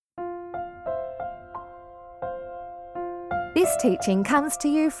This teaching comes to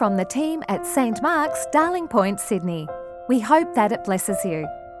you from the team at St Mark's, Darling Point, Sydney. We hope that it blesses you.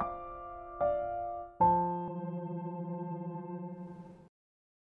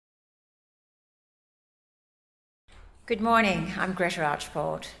 Good morning, I'm Greta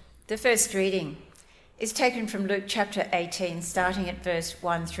Archbold. The first reading is taken from Luke chapter 18, starting at verse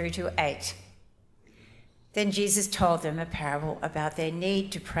 1 through to 8. Then Jesus told them a parable about their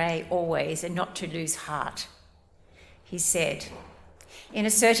need to pray always and not to lose heart. He said, "In a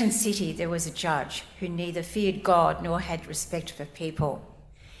certain city there was a judge who neither feared God nor had respect for people.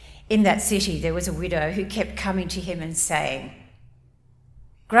 In that city there was a widow who kept coming to him and saying,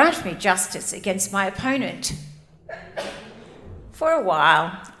 'Grant me justice against my opponent.' For a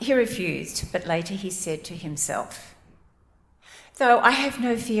while he refused, but later he said to himself, 'Though I have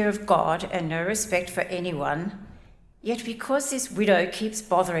no fear of God and no respect for anyone, yet because this widow keeps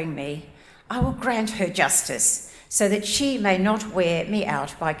bothering me, I will grant her justice, so that she may not wear me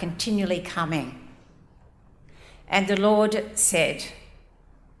out by continually coming.' And the Lord said,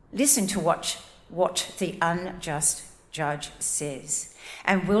 'Listen to what the unjust judge says.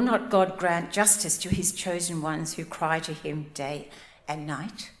 And will not God grant justice to his chosen ones who cry to him day and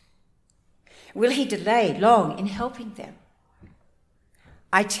night? Will he delay long in helping them?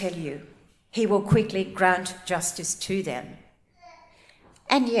 I tell you, he will quickly grant justice to them.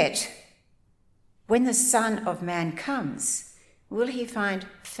 And yet, when the Son of Man comes, will he find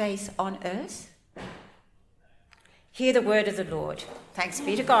faith on earth?' Hear the word of the Lord. Thanks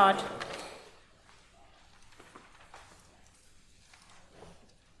be to God."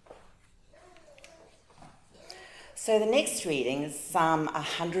 So the next reading is Psalm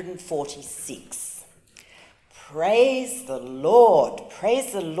 146. Praise the Lord,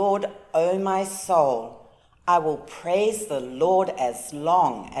 O my soul. I will praise the Lord as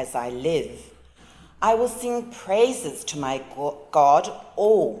long as I live. I will sing praises to my God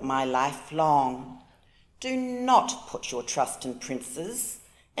all my life long. Do not put your trust in princes,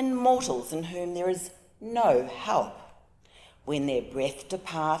 in mortals in whom there is no help. When their breath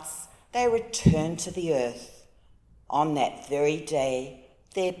departs, they return to the earth. On that very day,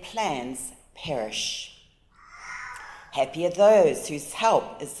 their plans perish. Happy are those whose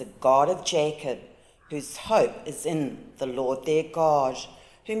help is the God of Jacob, whose hope is in the Lord their God,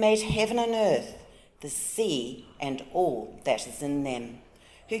 who made heaven and earth, the sea and all that is in them,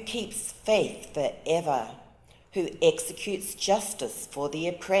 who keeps faith forever, who executes justice for the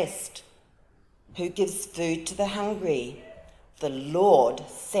oppressed, who gives food to the hungry. The Lord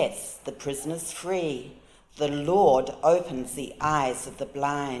sets the prisoners free. The Lord opens the eyes of the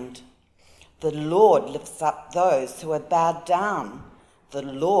blind. The Lord lifts up those who are bowed down. The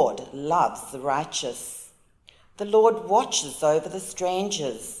Lord loves the righteous. The Lord watches over the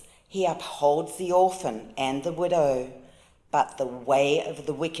strangers. He upholds the orphan and the widow, but the way of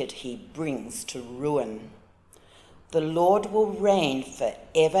the wicked he brings to ruin. The Lord will reign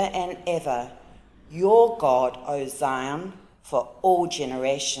forever and ever, your God, O Zion, for all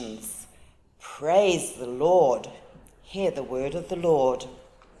generations. Praise the Lord. Hear the word of the Lord.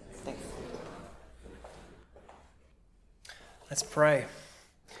 Thanks. Let's pray.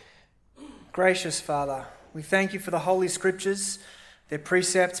 Gracious Father, we thank you for the Holy Scriptures, their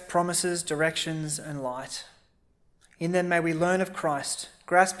precepts, promises, directions, and light. In them may we learn of Christ,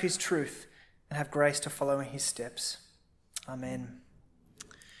 grasp his truth, and have grace to follow in his steps. Amen.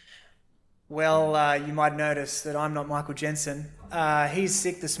 Well, you might notice that I'm not Michael Jensen. He's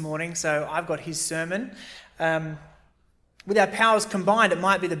sick this morning, so I've got his sermon. With our powers combined, it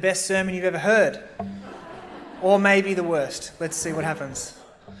might be the best sermon you've ever heard. Or maybe the worst. Let's see what happens.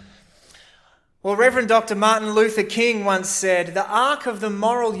 Well, Reverend Dr. Martin Luther King once said, "The arc of the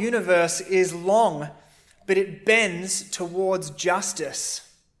moral universe is long, but it bends towards justice."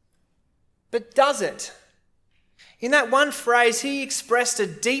 But does it? In that one phrase, he expressed a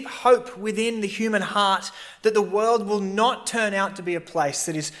deep hope within the human heart that the world will not turn out to be a place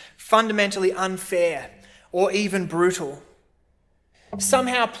that is fundamentally unfair or even brutal.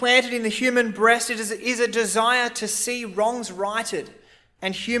 Somehow planted in the human breast is a desire to see wrongs righted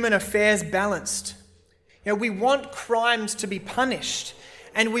and human affairs balanced. We want crimes to be punished,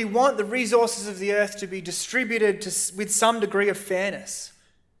 and we want the resources of the earth to be distributed with some degree of fairness.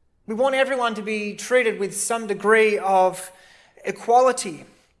 We want everyone to be treated with some degree of equality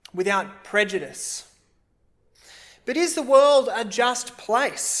without prejudice. But is the world a just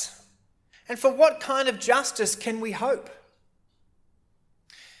place? And for what kind of justice can we hope?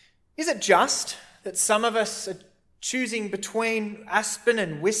 Is it just that some of us are choosing between Aspen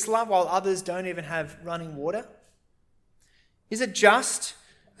and Whistler while others don't even have running water? Is it just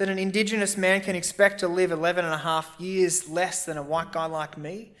that an Indigenous man can expect to live 11 and a half years less than a white guy like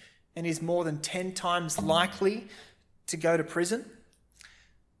me and is more than 10 times likely to go to prison?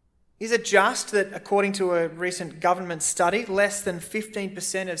 Is it just that, according to a recent government study, less than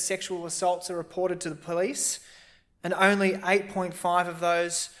 15% of sexual assaults are reported to the police, and only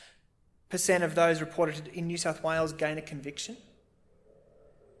 8.5% of those reported in New South Wales gain a conviction?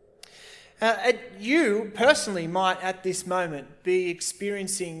 You personally might at this moment be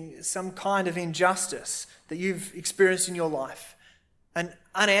experiencing some kind of injustice that you've experienced in your life, an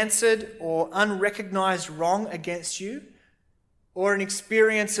unanswered or unrecognised wrong against you, or an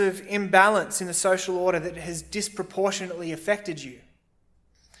experience of imbalance in the social order that has disproportionately affected you.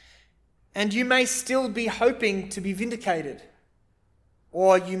 And you may still be hoping to be vindicated,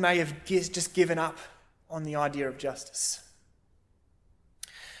 or you may have just given up on the idea of justice.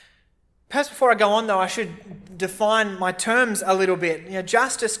 Perhaps before I go on, though, I should define my terms a little bit.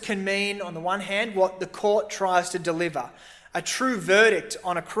 Justice can mean, on the one hand, what the court tries to deliver, a true verdict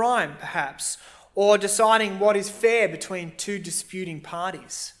on a crime, perhaps, or deciding what is fair between two disputing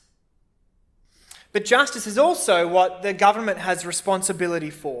parties. But justice is also what the government has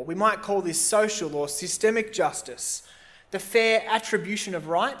responsibility for. We might call this social or systemic justice, the fair attribution of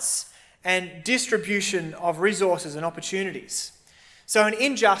rights and distribution of resources and opportunities. So an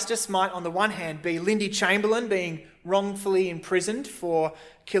injustice might, on the one hand, be Lindy Chamberlain being wrongfully imprisoned for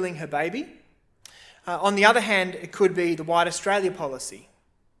killing her baby. On the other hand, it could be the White Australia policy.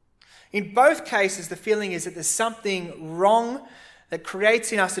 In both cases, the feeling is that there's something wrong that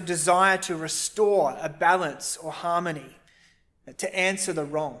creates in us a desire to restore a balance or harmony, to answer the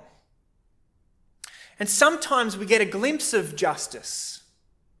wrong. And sometimes we get a glimpse of justice,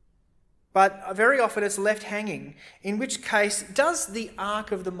 but very often it's left hanging, in which case, does the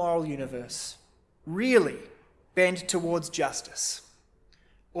arc of the moral universe really bend towards justice?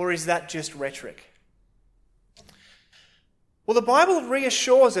 Or is that just rhetoric? Well, the Bible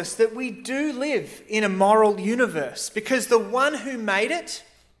reassures us that we do live in a moral universe because the one who made it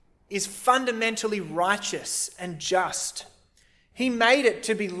is fundamentally righteous and just. He made it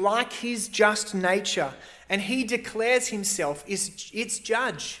to be like his just nature, and he declares himself its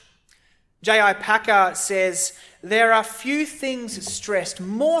judge. J.I. Packer says, "There are few things stressed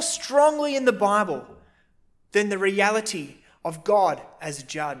more strongly in the Bible than the reality of God as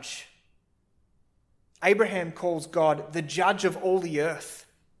judge." Abraham calls God the judge of all the earth.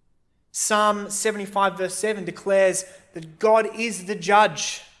 Psalm 75 verse 7 declares that God is the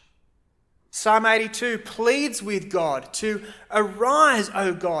judge. Psalm 82 pleads with God to arise,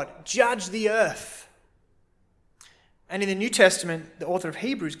 O God, judge the earth. And in the New Testament, the author of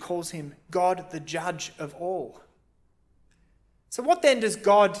Hebrews calls him God the judge of all. So what then does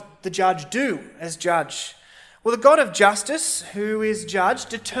God the judge do as judge? Well, the God of justice, who is judge,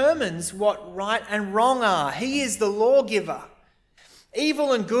 determines what right and wrong are. He is the lawgiver.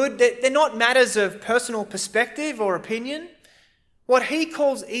 Evil and good, they're not matters of personal perspective or opinion. What he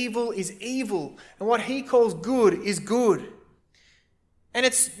calls evil is evil, and what he calls good is good. And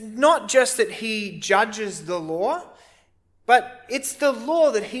it's not just that he judges the law, but it's the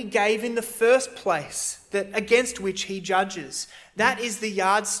law that he gave in the first place, that against which he judges. That is the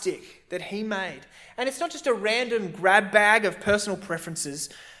yardstick that he made. And it's not just a random grab bag of personal preferences,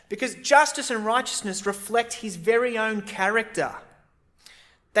 because justice and righteousness reflect his very own character.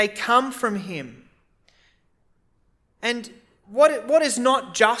 They come from him. And what is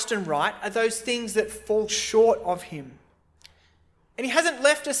not just and right are those things that fall short of him. And he hasn't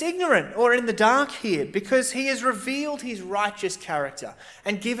left us ignorant or in the dark here, because he has revealed his righteous character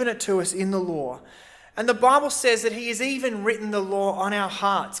and given it to us in the law. And the Bible says that he has even written the law on our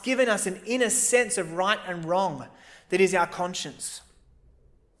hearts, given us an inner sense of right and wrong that is our conscience.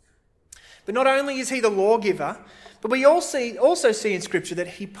 But not only is he the lawgiver, but we also see in Scripture that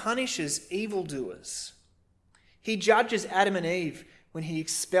he punishes evildoers. He judges Adam and Eve when he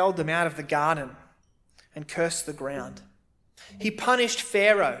expelled them out of the garden and cursed the ground. He punished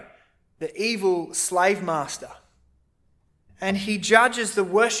Pharaoh, the evil slave master. And he judges the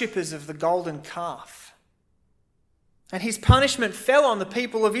worshippers of the golden calf. And his punishment fell on the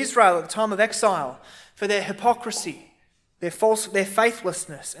people of Israel at the time of exile for their hypocrisy, their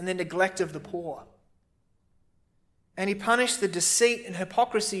faithlessness, and their neglect of the poor. And he punished the deceit and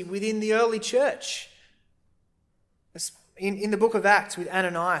hypocrisy within the early church in the book of Acts with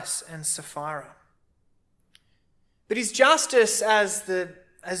Ananias and Sapphira. But his justice as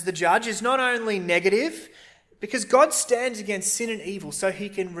the judge is not only negative, because God stands against sin and evil so he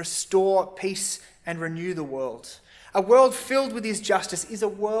can restore peace and renew the world. A world filled with his justice is a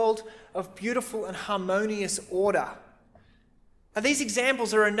world of beautiful and harmonious order. Now, these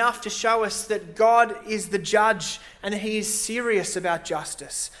examples are enough to show us that God is the judge and that he is serious about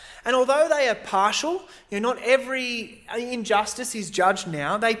justice. And although they are partial, not every injustice is judged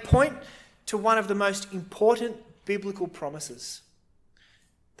now, they point to one of the most important biblical promises.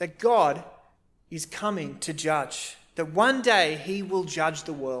 That God is coming to judge. That one day he will judge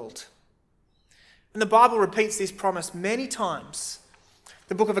the world. And the Bible repeats this promise many times.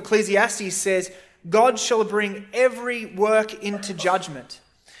 The book of Ecclesiastes says, God shall bring every work into judgment,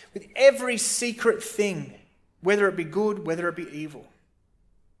 with every secret thing, whether it be good, whether it be evil.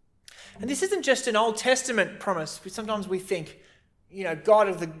 And this isn't just an Old Testament promise. Sometimes we think, God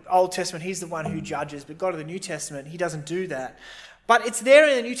of the Old Testament, he's the one who judges, but God of the New Testament, he doesn't do that. But it's there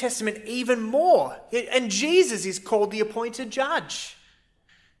in the New Testament even more. And Jesus is called the appointed judge.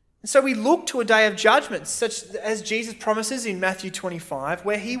 And so we look to a day of judgment, such as Jesus promises in Matthew 25,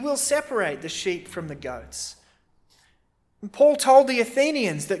 where he will separate the sheep from the goats. And Paul told the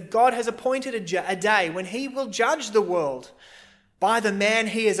Athenians that God has appointed a day when he will judge the world by the man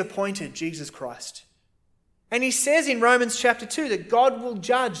he has appointed, Jesus Christ. And he says in Romans chapter 2 that God will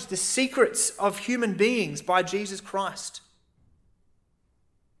judge the secrets of human beings by Jesus Christ.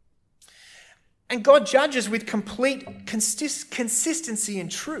 And God judges with complete consistency and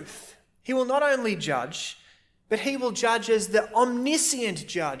truth. He will not only judge, but he will judge as the omniscient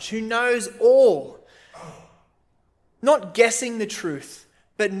judge who knows all. Not guessing the truth,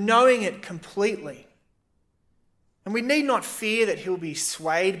 but knowing it completely. And we need not fear that he'll be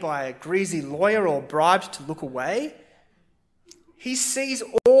swayed by a greasy lawyer or bribed to look away. He sees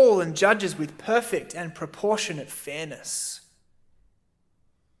all and judges with perfect and proportionate fairness.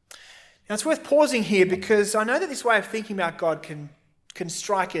 Now, it's worth pausing here because I know that this way of thinking about God can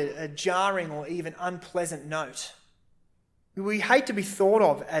strike a jarring or even unpleasant note. We hate to be thought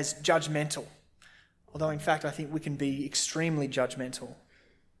of as judgmental, although in fact I think we can be extremely judgmental.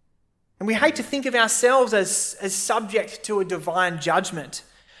 And we hate to think of ourselves as subject to a divine judgment,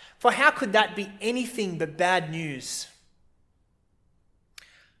 for how could that be anything but bad news?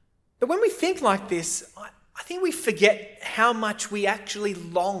 But when we think like this, I think we forget how much we actually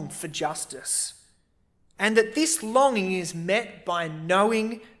long for justice, and that this longing is met by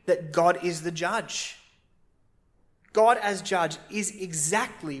knowing that God is the judge. God as judge is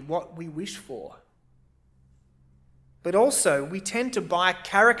exactly what we wish for. But also, we tend to buy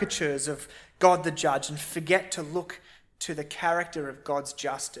caricatures of God the judge and forget to look to the character of God's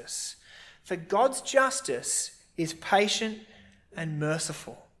justice. For God's justice is patient and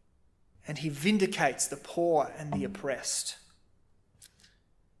merciful, and he vindicates the poor and the oppressed.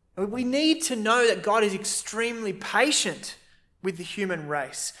 We need to know that God is extremely patient with the human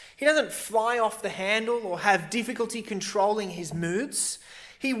race. He doesn't fly off the handle or have difficulty controlling his moods.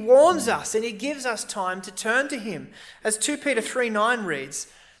 He warns us and he gives us time to turn to him. As 2 Peter 3:9 reads,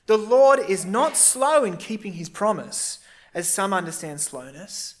 "The Lord is not slow in keeping his promise, as some understand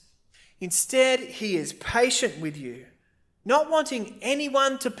slowness. Instead, he is patient with you, not wanting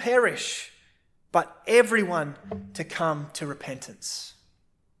anyone to perish, but everyone to come to repentance."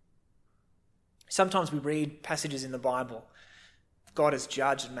 Sometimes we read passages in the Bible, God as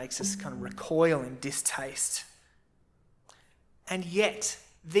judge, and makes us kind of recoil in distaste. And yet,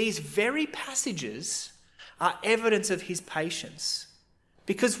 these very passages are evidence of his patience,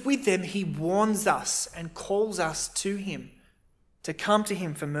 because with them he warns us and calls us to him, to come to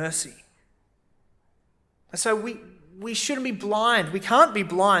him for mercy. And so we shouldn't be blind. We can't be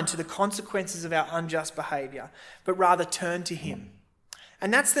blind to the consequences of our unjust behaviour, but rather turn to him.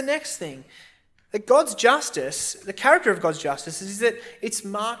 And that's the next thing. That God's justice, the character of God's justice, is that it's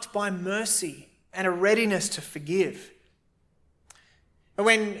marked by mercy and a readiness to forgive. And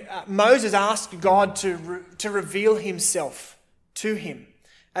when Moses asked God to reveal himself to him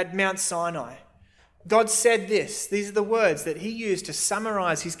at Mount Sinai, God said this. These are the words that he used to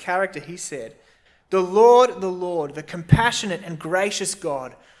summarize his character. He said, the Lord, the compassionate and gracious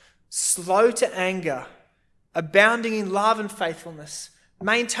God, slow to anger, abounding in love and faithfulness,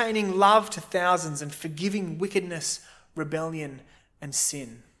 maintaining love to thousands and forgiving wickedness, rebellion and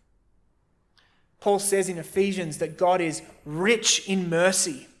sin. Paul says in Ephesians that God is rich in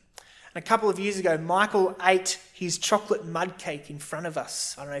mercy. And a couple of years ago, Michael ate his chocolate mud cake in front of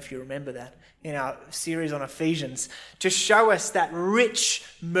us. I don't know if you remember that in our series on Ephesians, to show us that rich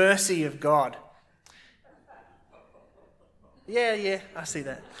mercy of God. Yeah, I see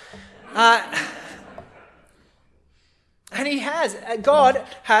that. And God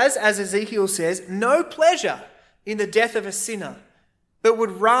has, as Ezekiel says, no pleasure in the death of a sinner, but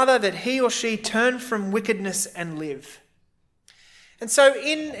would rather that he or she turn from wickedness and live. And so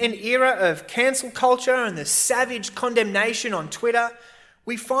in an era of cancel culture and the savage condemnation on Twitter,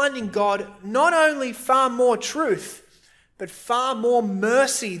 we find in God not only far more truth, but far more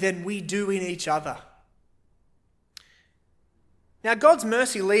mercy than we do in each other. Now, God's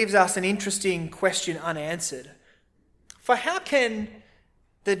mercy leaves us an interesting question unanswered. For how can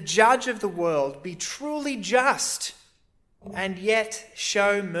the judge of the world be truly just and yet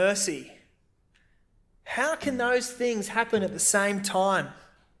show mercy? How can those things happen at the same time?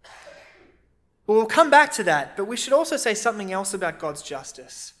 Well, we'll come back to that, but we should also say something else about God's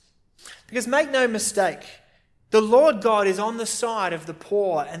justice. Because make no mistake, the Lord God is on the side of the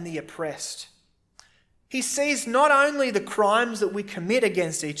poor and the oppressed. He sees not only the crimes that we commit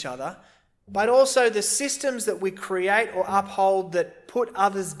against each other, but also the systems that we create or uphold that put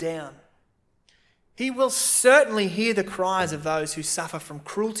others down. He will certainly hear the cries of those who suffer from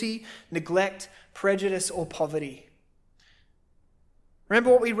cruelty, neglect, prejudice, or poverty. Remember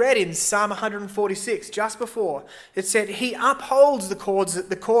what we read in Psalm 146 just before. It said, He upholds the cause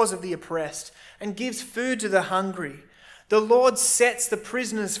of the oppressed and gives food to the hungry. The Lord sets the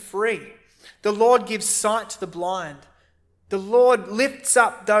prisoners free. The Lord gives sight to the blind. The Lord lifts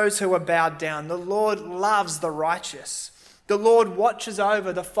up those who are bowed down. The Lord loves the righteous. The Lord watches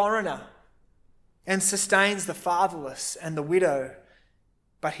over the foreigner and sustains the fatherless and the widow,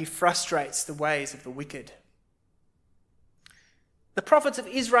 but He frustrates the ways of the wicked. The prophets of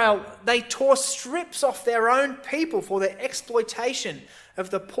Israel, they tore strips off their own people for their exploitation of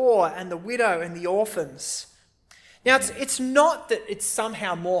the poor and the widow and the orphans. Now, it's not that it's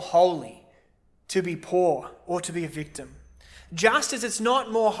somehow more holy to be poor or to be a victim, just as it's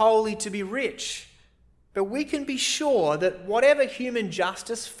not more holy to be rich. But we can be sure that whatever human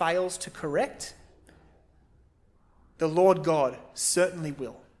justice fails to correct, the Lord God certainly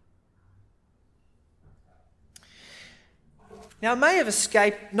will. Now,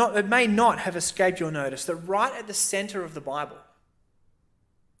 it may not have escaped your notice that right at the centre of the Bible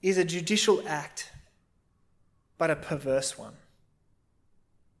is a judicial act, but a perverse one.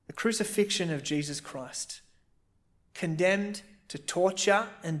 The crucifixion of Jesus Christ, condemned to torture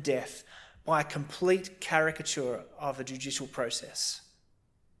and death by a complete caricature of a judicial process.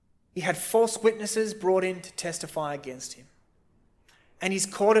 He had false witnesses brought in to testify against him. And his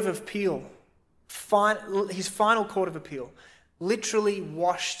court of appeal, his final court of appeal, literally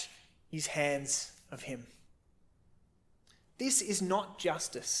washed his hands of him. This is not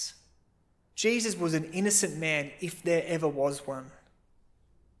justice. Jesus was an innocent man if there ever was one.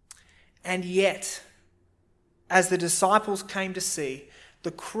 And yet, as the disciples came to see,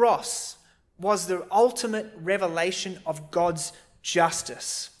 the cross was the ultimate revelation of God's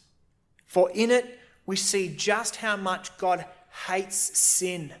justice. For in it, we see just how much God hates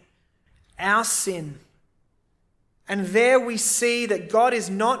sin, our sin. And there we see that God is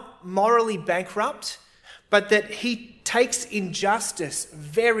not morally bankrupt, but that He takes injustice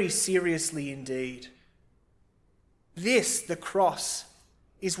very seriously indeed. This, the cross,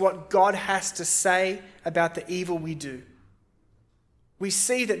 is what God has to say about the evil we do. We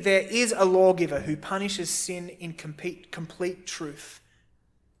see that there is a lawgiver who punishes sin in complete truth.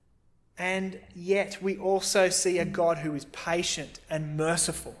 And yet we also see a God who is patient and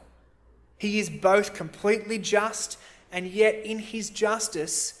merciful. He is both completely just, and yet in His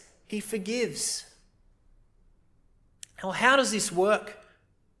justice, He forgives. Now, how does this work?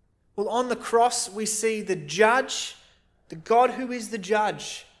 Well, on the cross, we see the judge, the God who is the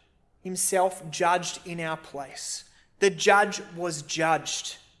judge, Himself judged in our place. The judge was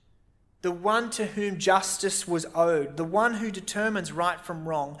judged. The one to whom justice was owed, the one who determines right from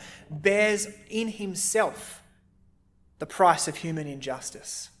wrong, bears in Himself the price of human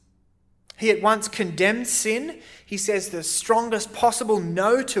injustice. He at once condemned sin. He says the strongest possible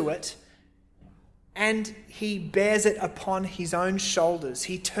no to it, and He bears it upon His own shoulders.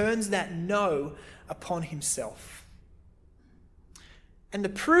 He turns that no upon Himself. And the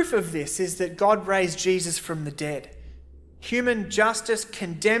proof of this is that God raised Jesus from the dead. Human justice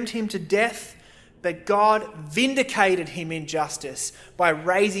condemned Him to death, but God vindicated Him in justice by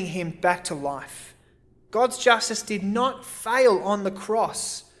raising Him back to life. God's justice did not fail on the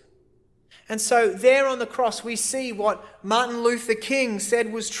cross. And so there on the cross we see what Martin Luther King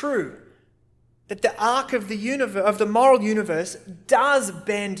said was true, that the arc of the moral universe does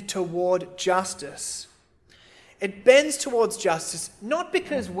bend toward justice. It bends towards justice not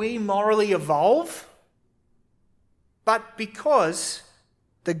because we morally evolve, but because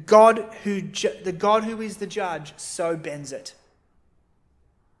the God who is the judge so bends it.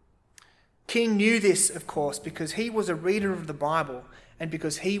 King knew this, of course, because he was a reader of the Bible and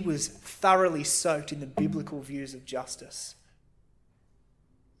because he was thoroughly soaked in the biblical views of justice.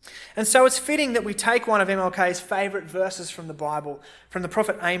 And so it's fitting that we take one of MLK's favourite verses from the Bible, from the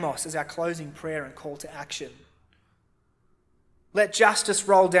prophet Amos, as our closing prayer and call to action. Let justice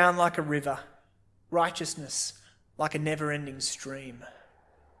roll down like a river, righteousness like a never-ending stream.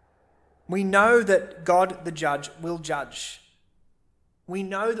 We know that God the judge will judge. We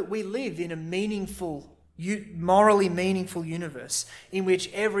know that we live in a meaningful, morally meaningful universe in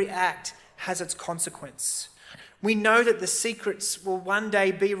which every act has its consequence. We know that the secrets will one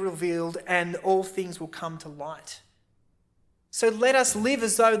day be revealed and all things will come to light. So let us live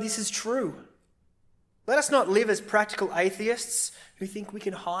as though this is true. Let us not live as practical atheists who think we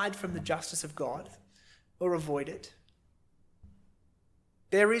can hide from the justice of God or avoid it.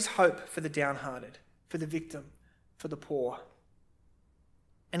 There is hope for the downhearted, for the victim, for the poor.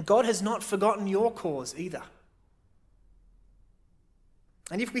 And God has not forgotten your cause either.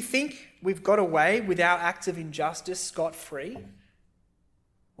 And if we think we've got away with our acts of injustice scot-free,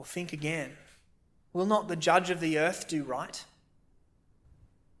 well, think again. Will not the judge of the earth do right?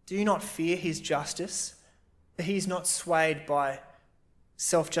 Do you not fear his justice, that he is not swayed by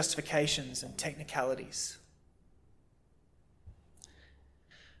self-justifications and technicalities?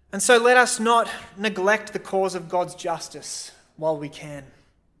 And so let us not neglect the cause of God's justice while we can.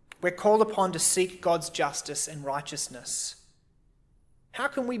 We're called upon to seek God's justice and righteousness. How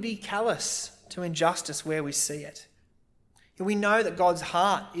can we be callous to injustice where we see it? We know that God's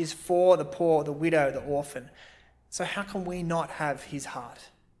heart is for the poor, the widow, the orphan. So how can we not have his heart?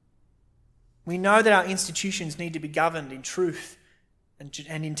 We know that our institutions need to be governed in truth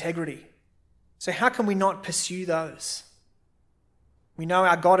and integrity. So how can we not pursue those? We know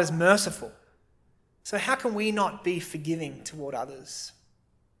our God is merciful. So how can we not be forgiving toward others?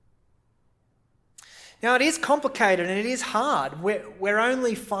 Now, it is complicated and it is hard. We're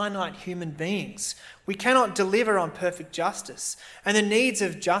only finite human beings. We cannot deliver on perfect justice, and the needs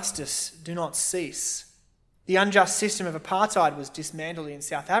of justice do not cease. The unjust system of apartheid was dismantled in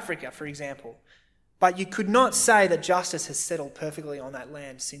South Africa, for example, but you could not say that justice has settled perfectly on that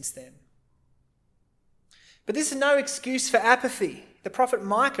land since then. But this is no excuse for apathy. The prophet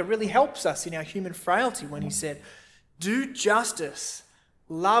Micah really helps us in our human frailty when he said, "Do justice,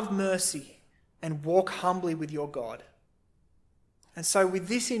 love mercy, and walk humbly with your God." And so with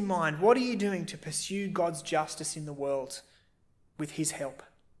this in mind, what are you doing to pursue God's justice in the world with his help?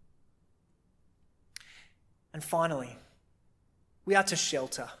 And finally, we are to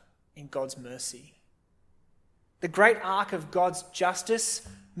shelter in God's mercy. The great arc of God's justice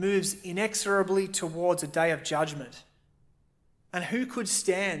moves inexorably towards a day of judgment. And who could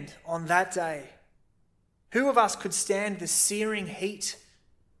stand on that day? Who of us could stand the searing heat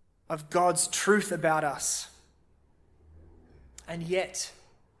of God's truth about us? And yet,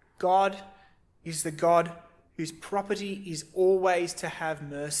 God is the God whose property is always to have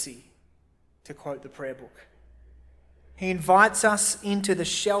mercy, to quote the prayer book. He invites us into the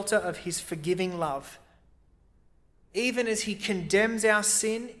shelter of his forgiving love. Even as he condemns our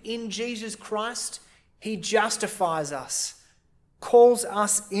sin in Jesus Christ, he justifies us, calls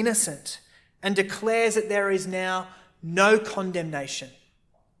us innocent, and declares that there is now no condemnation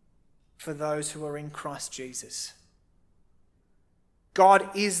for those who are in Christ Jesus.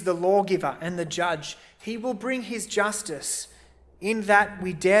 God is the lawgiver and the judge. He will bring his justice. In that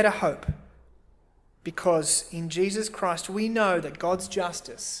we dare to hope, because in Jesus Christ we know that God's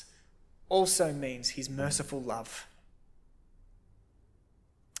justice also means his merciful love.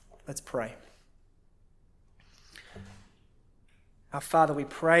 Let's pray. Our Father, we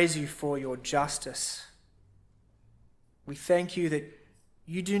praise you for your justice. We thank you that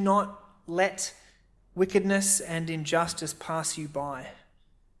you do not let wickedness and injustice pass you by,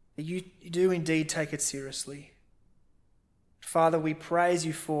 that you do indeed take it seriously. Father, we praise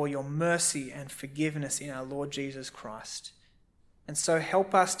you for your mercy and forgiveness in our Lord Jesus Christ. And so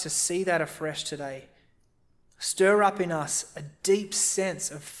help us to see that afresh today. Stir up in us a deep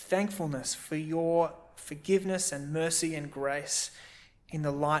sense of thankfulness for your forgiveness and mercy and grace in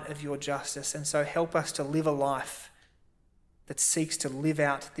the light of your justice. And so help us to live a life that seeks to live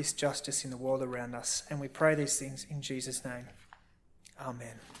out this justice in the world around us. And we pray these things in Jesus' name.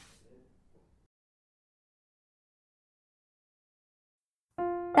 Amen.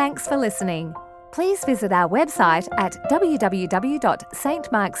 Thanks for listening. Please visit our website at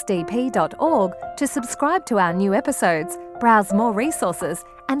www.stmarksdp.org to subscribe to our new episodes, browse more resources,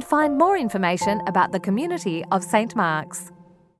 and find more information about the community of St. Mark's.